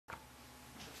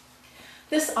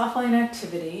This offline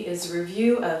activity is a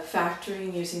review of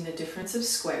factoring using the difference of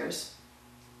squares,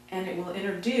 and it will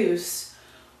introduce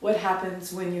what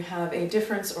happens when you have a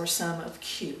difference or sum of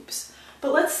cubes.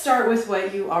 But let's start with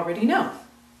what you already know.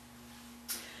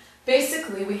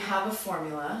 Basically, we have a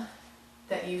formula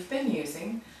that you've been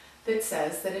using that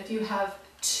says that if you have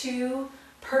two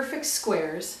perfect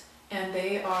squares and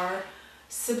they are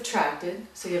subtracted,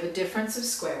 so you have a difference of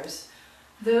squares,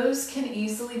 those can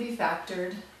easily be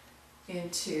factored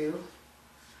into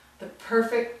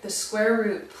the square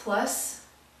root plus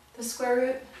the square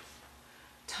root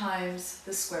times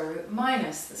the square root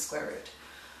minus the square root.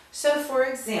 So for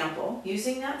example,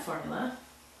 using that formula,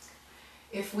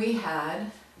 if we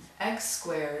had x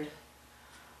squared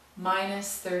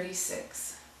minus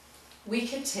 36, we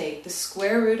could take the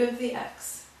square root of the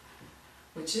x,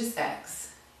 which is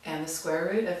x, and the square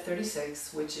root of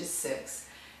 36, which is 6,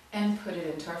 and put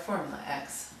it into our formula,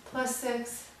 x plus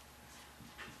 6,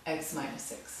 x minus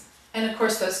 6. And of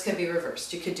course those could be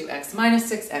reversed. You could do x minus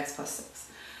 6, x plus 6.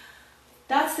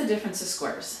 That's the difference of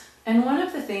squares. And one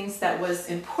of the things that was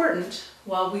important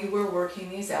while we were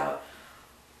working these out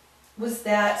was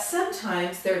that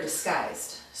sometimes they're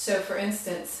disguised. So for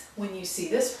instance, when you see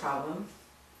this problem,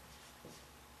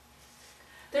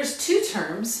 there's two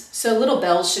terms, so little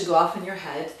bells should go off in your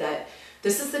head that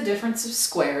this is the difference of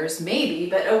squares, maybe,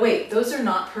 but oh wait, those are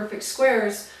not perfect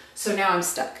squares, so now I'm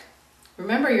stuck.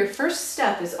 Remember, your first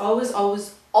step is always,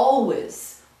 always,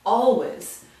 always,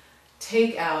 always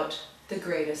take out the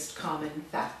greatest common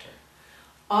factor.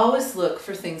 Always look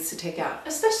for things to take out,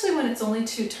 especially when it's only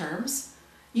two terms.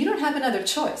 You don't have another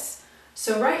choice.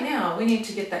 So right now, we need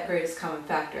to get that greatest common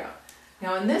factor out.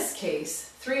 Now in this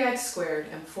case, 3x squared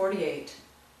and 48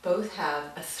 both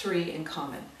have a 3 in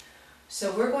common.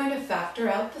 So we're going to factor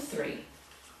out the 3,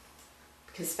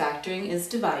 because factoring is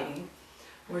dividing.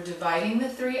 We're dividing the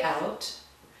 3 out.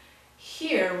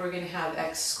 Here we're going to have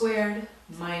x squared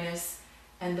minus,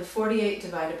 and the 48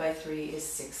 divided by 3 is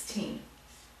 16.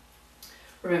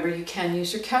 Remember, you can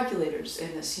use your calculators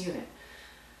in this unit.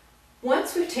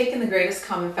 Once we've taken the greatest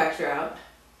common factor out,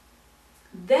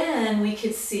 then we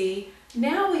could see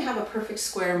now we have a perfect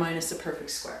square minus a perfect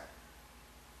square.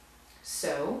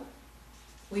 So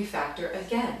we factor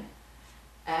again.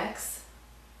 X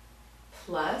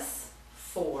plus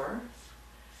 4,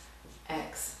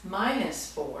 x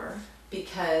minus 4,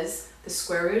 because the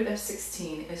square root of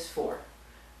 16 is 4.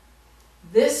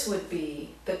 This would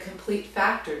be the complete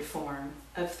factored form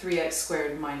of 3x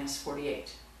squared minus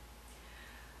 48.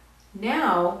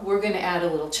 Now we're going to add a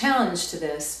little challenge to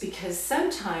this, because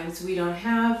sometimes we don't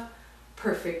have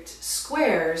perfect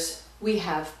squares, we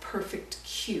have perfect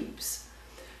cubes.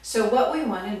 So what we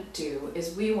want to do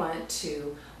is we want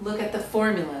to look at the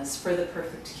formulas for the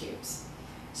perfect cubes.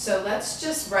 So let's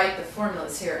just write the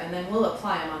formulas here and then we'll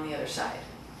apply them on the other side.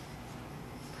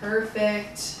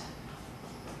 Perfect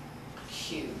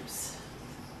cubes.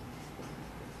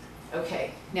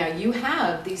 Okay, now you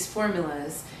have these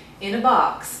formulas in a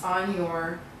box on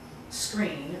your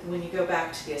screen when you go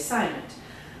back to the assignment.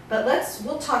 But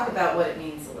we'll talk about what it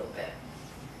means a little bit,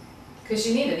 because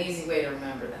you need an easy way to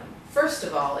remember them. First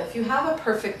of all, if you have a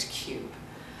perfect cube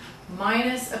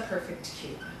minus a perfect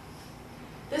cube,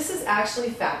 this is actually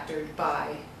factored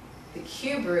by the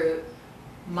cube root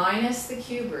minus the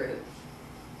cube root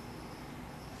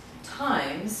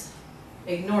times,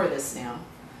 ignore this now,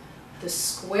 the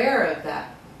square of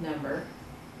that number,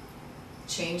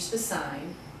 change the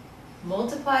sign,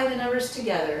 multiply the numbers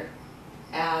together,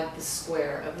 add the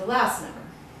square of the last number.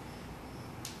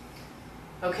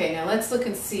 Okay, now let's look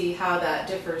and see how that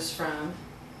differs from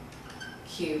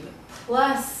cube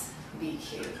plus b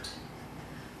cubed.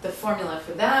 The formula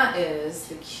for that is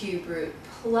the cube root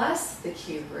plus the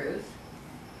cube root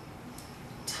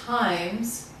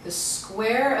times the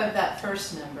square of that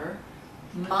first number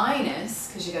minus,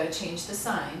 because you got to change the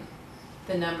sign,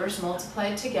 the numbers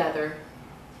multiplied together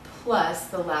plus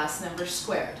the last number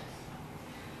squared.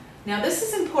 Now this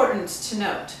is important to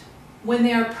note. When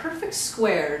they are perfect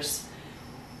squares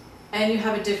and you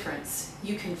have a difference,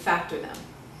 you can factor them.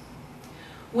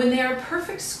 When they are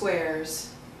perfect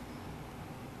squares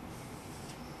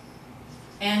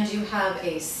and you have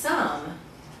a sum,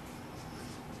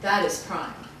 that is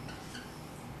prime.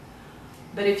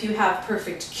 But if you have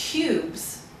perfect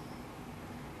cubes,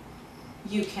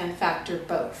 you can factor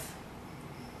both.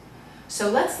 So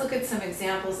let's look at some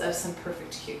examples of some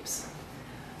perfect cubes.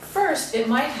 First, it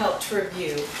might help to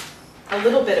review a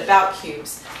little bit about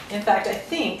cubes. In fact, I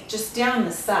think just down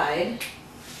the side,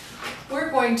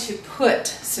 we're going to put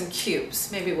some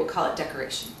cubes. Maybe we'll call it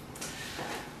decoration.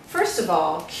 First of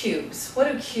all, cubes.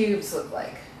 What do cubes look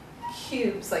like?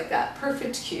 cubes like that,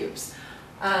 perfect cubes.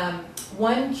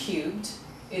 1 cubed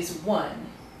is 1.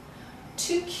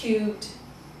 2 cubed,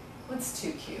 what's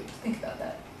 2 cubed? Think about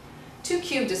that. 2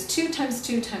 cubed is 2 times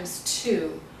 2 times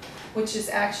 2, which is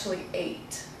actually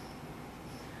 8.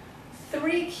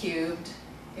 3 cubed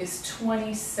is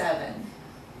 27.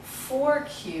 4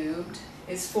 cubed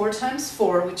is 4 times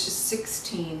 4, which is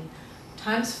 16,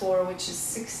 times 4, which is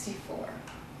 64.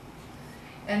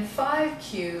 And 5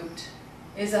 cubed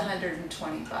is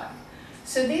 125.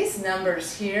 So these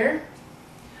numbers here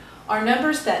are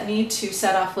numbers that need to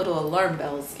set off little alarm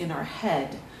bells in our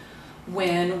head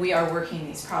when we are working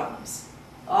these problems.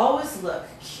 Always look,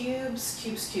 cubes,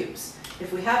 cubes, cubes.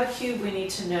 If we have a cube, we need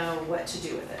to know what to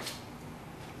do with it.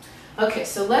 Okay,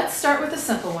 so let's start with a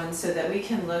simple one so that we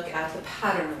can look at the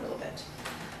pattern a little bit.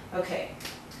 Okay,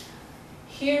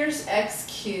 here's x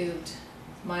cubed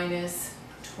minus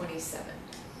 27.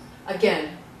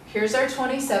 Again, here's our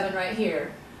 27 right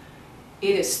here.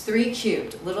 It is 3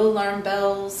 cubed. Little alarm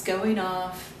bells going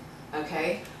off.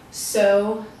 Okay,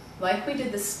 so like we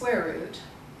did the square root,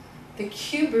 the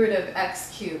cube root of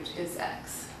x cubed is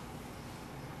x.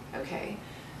 Okay,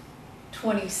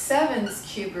 27's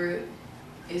cube root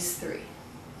is 3.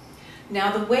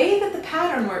 Now the way that the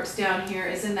pattern works down here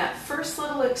is in that first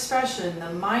little expression,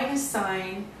 the minus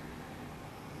sign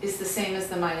is the same as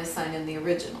the minus sign in the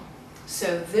original.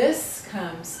 So this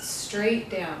comes straight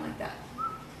down like that.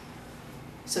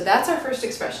 So that's our first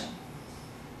expression.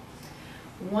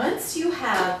 Once you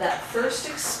have that first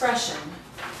expression,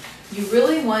 you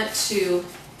really want to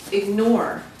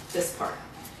ignore this part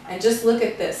and just look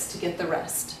at this to get the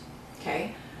rest.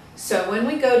 Okay? So when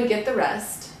we go to get the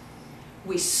rest,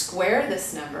 we square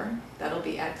this number, that'll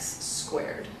be x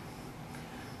squared.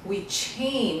 We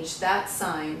change that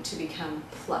sign to become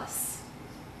plus.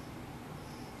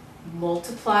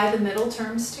 Multiply the middle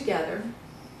terms together.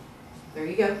 There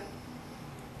you go.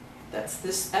 That's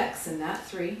this x and that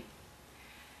 3.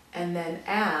 And then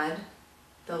add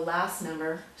the last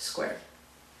number squared,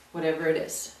 whatever it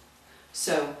is.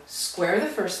 So square the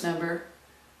first number,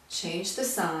 change the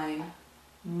sign,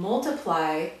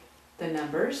 multiply the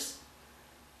numbers,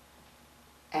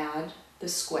 add the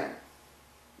square.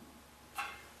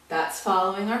 That's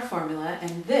following our formula,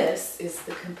 and this is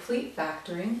the complete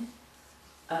factoring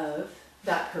of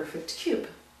that perfect cube.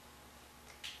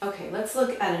 Okay, let's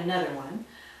look at another one.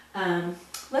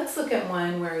 Let's look at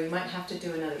one where you might have to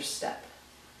do another step.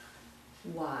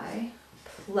 Y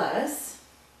plus,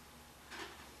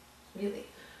 really,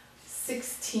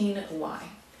 16y.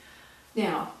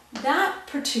 Now, that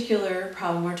particular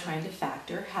problem we're trying to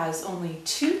factor has only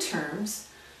 2 terms,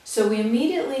 so we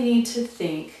immediately need to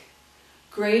think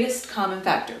greatest common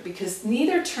factor, because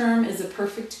neither term is a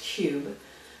perfect cube,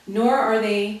 nor are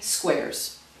they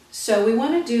squares. So we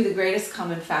want to do the greatest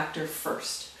common factor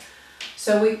first.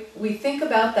 So we think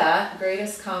about that,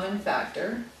 greatest common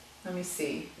factor. Let me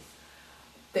see.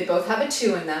 They both have a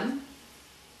 2 in them,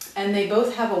 and they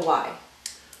both have a y.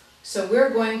 So we're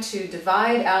going to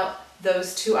divide out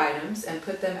those 2 items and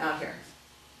put them out here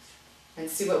and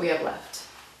see what we have left.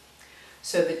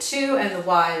 So the 2 and the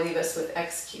y leave us with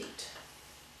x cubed.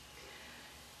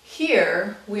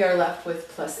 Here we are left with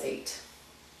plus 8.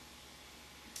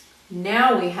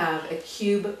 Now we have a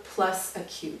cube plus a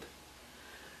cube.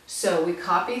 So we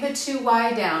copy the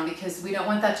 2y down because we don't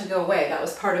want that to go away. That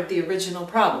was part of the original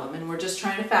problem, and we're just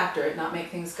trying to factor it, not make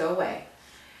things go away.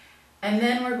 And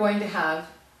then we're going to have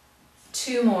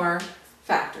 2 more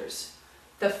factors.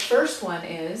 The first one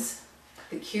is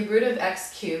the cube root of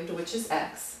x cubed, which is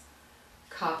x.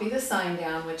 Copy the sign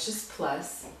down, which is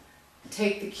plus.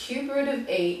 Take the cube root of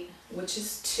 8, which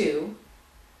is 2.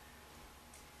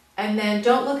 And then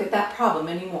don't look at that problem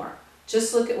anymore.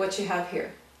 Just look at what you have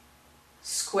here.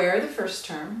 Square the first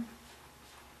term.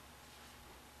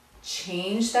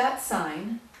 Change that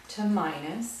sign to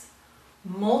minus.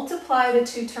 Multiply the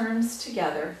 2 terms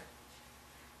together.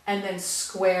 And then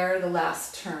square the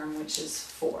last term, which is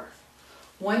 4.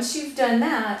 Once you've done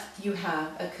that, you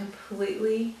have a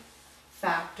completely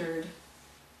factored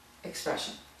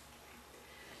expression.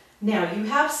 Now, you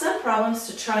have some problems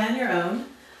to try on your own.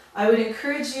 I would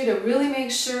encourage you to really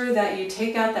make sure that you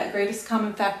take out that greatest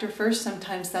common factor first.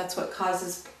 Sometimes that's what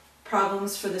causes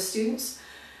problems for the students.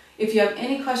 If you have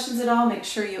any questions at all, make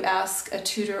sure you ask a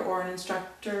tutor or an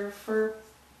instructor for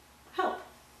help.